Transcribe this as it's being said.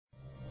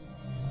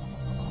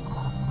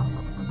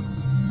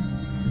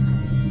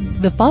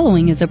The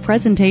following is a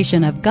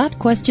presentation of Got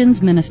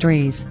Questions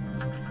Ministries.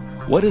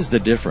 What is the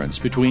difference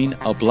between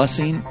a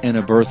blessing and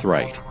a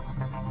birthright?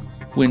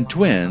 When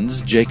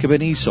twins, Jacob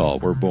and Esau,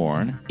 were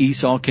born,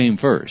 Esau came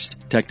first,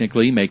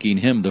 technically making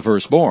him the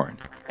firstborn.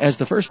 As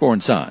the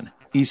firstborn son,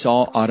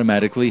 Esau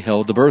automatically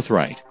held the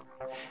birthright.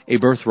 A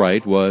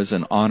birthright was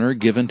an honor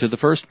given to the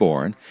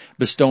firstborn,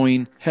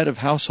 bestowing head of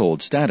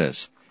household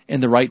status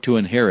and the right to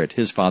inherit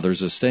his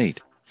father's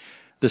estate.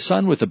 The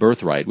son with the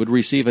birthright would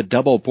receive a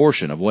double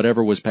portion of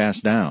whatever was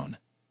passed down.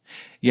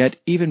 Yet,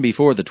 even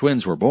before the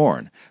twins were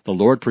born, the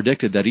Lord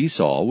predicted that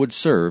Esau would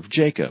serve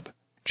Jacob.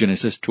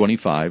 Genesis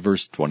 25,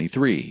 verse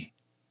 23.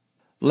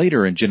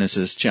 Later in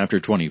Genesis chapter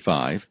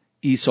 25,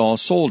 Esau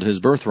sold his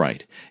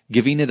birthright,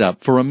 giving it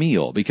up for a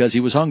meal because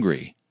he was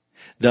hungry.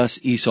 Thus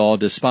Esau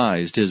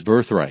despised his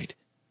birthright.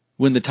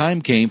 When the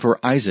time came for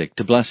Isaac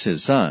to bless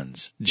his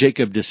sons,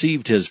 Jacob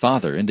deceived his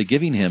father into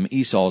giving him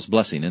Esau's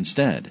blessing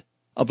instead.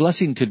 A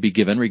blessing could be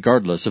given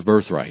regardless of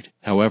birthright.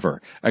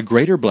 However, a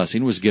greater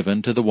blessing was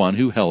given to the one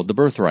who held the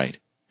birthright.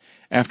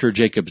 After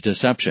Jacob's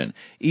deception,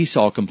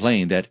 Esau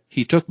complained that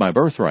he took my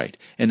birthright,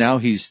 and now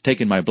he's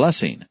taken my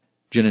blessing.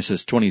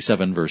 Genesis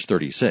 27, verse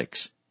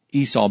 36.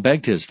 Esau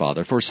begged his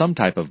father for some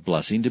type of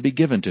blessing to be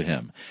given to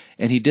him,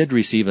 and he did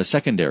receive a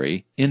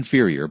secondary,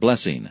 inferior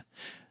blessing.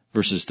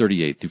 Verses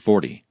 38 through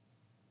 40.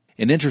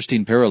 An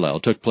interesting parallel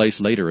took place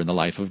later in the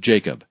life of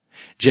Jacob.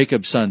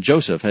 Jacob's son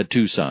Joseph had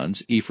two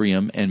sons,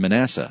 Ephraim and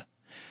Manasseh.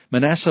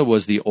 Manasseh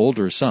was the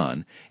older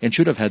son and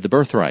should have had the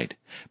birthright.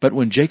 But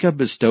when Jacob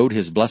bestowed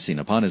his blessing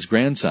upon his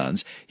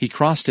grandsons, he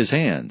crossed his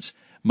hands,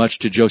 much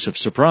to Joseph's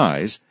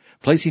surprise,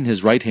 placing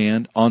his right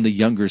hand on the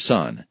younger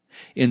son.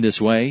 In this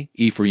way,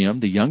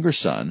 Ephraim, the younger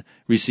son,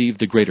 received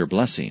the greater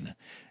blessing.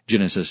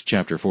 Genesis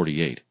chapter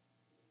 48.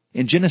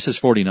 In Genesis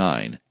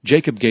 49,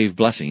 Jacob gave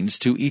blessings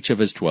to each of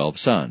his 12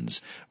 sons.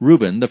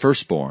 Reuben, the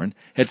firstborn,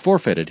 had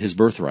forfeited his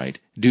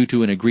birthright due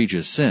to an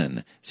egregious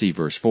sin. See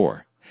verse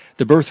 4.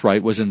 The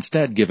birthright was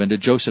instead given to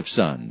Joseph's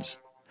sons.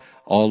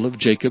 All of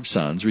Jacob's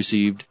sons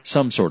received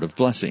some sort of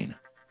blessing.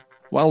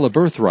 While the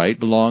birthright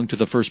belonged to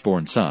the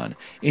firstborn son,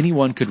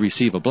 anyone could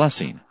receive a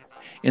blessing.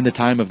 In the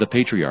time of the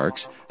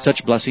patriarchs,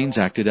 such blessings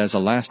acted as a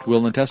last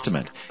will and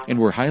testament and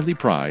were highly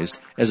prized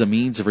as a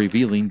means of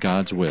revealing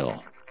God's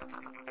will.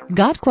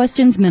 Got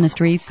Questions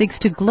Ministries seeks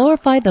to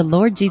glorify the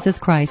Lord Jesus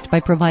Christ by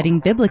providing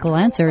biblical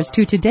answers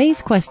to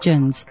today's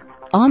questions.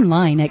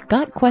 Online at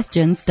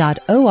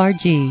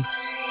GotQuestions.org.